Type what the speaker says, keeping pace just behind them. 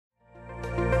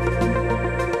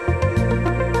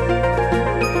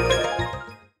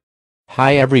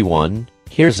Hi everyone,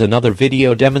 here's another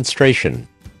video demonstration.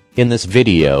 In this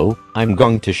video, I'm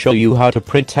going to show you how to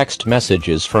print text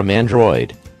messages from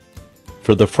Android.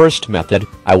 For the first method,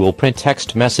 I will print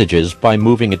text messages by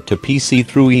moving it to PC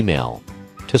through email.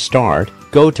 To start,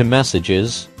 go to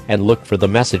Messages, and look for the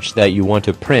message that you want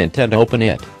to print and open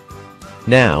it.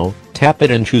 Now, tap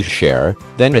it and choose Share,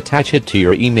 then attach it to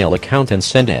your email account and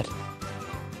send it.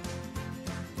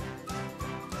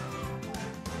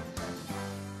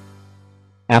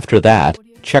 After that,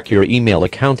 check your email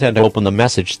account and open the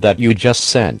message that you just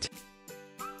sent.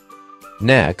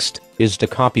 Next, is to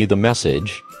copy the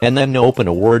message, and then open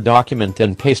a Word document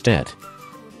and paste it.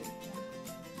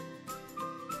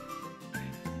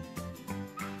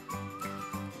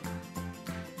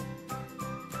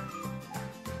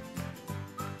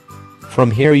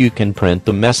 From here you can print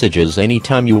the messages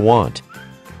anytime you want.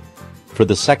 For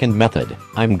the second method,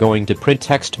 I'm going to print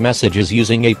text messages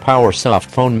using Apowersoft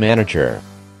Phone Manager.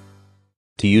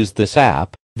 To use this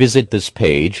app, visit this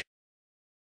page.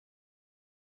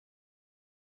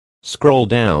 Scroll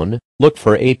down, look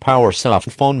for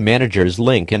Apowersoft Phone Manager's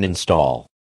link and install.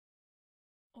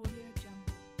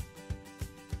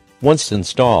 Once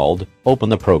installed, open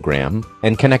the program,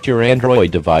 and connect your Android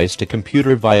device to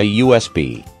computer via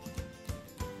USB.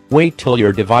 Wait till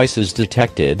your device is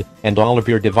detected, and all of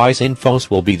your device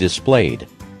infos will be displayed.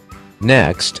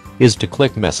 Next, is to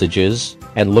click Messages,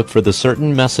 and look for the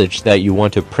certain message that you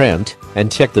want to print,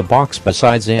 and check the box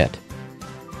besides it.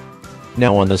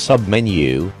 Now on the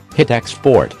sub-menu, hit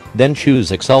Export, then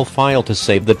choose Excel file to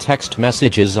save the text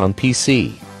messages on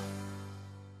PC.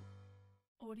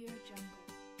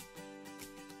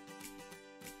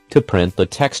 To print the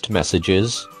text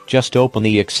messages, just open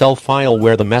the Excel file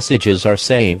where the messages are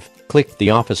saved, click the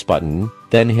Office button,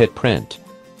 then hit Print.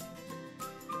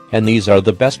 And these are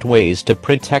the best ways to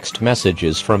print text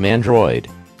messages from Android.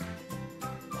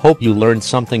 Hope you learned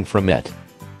something from it.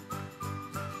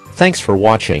 Thanks for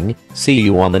watching, see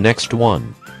you on the next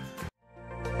one.